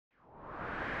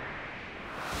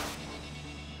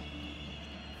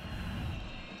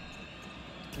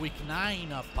Week 9,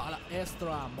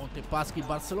 Palestra Montepaschi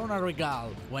Barcelona Regal,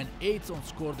 when Edson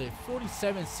scored a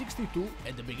 47-62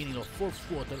 at the beginning of fourth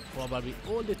quarter. Probably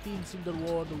all the teams in the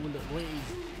world will raise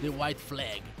the white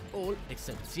flag, all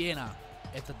except Siena.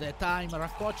 At that time,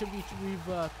 Rakocevic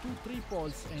with 2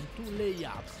 triples and 2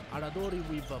 layups, Aradori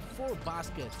with 4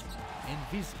 baskets and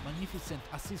this magnificent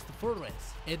assist for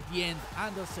Reds. At the end,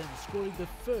 Andersen scored the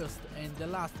first and the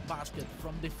last basket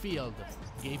from the field,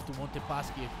 gave to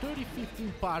Montepaschi a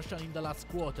 30-15 partial in the last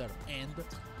quarter and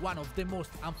one of the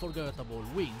most unforgettable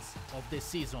wins of the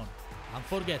season.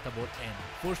 Unforgettable and,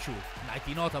 for sure,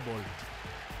 nightly notable.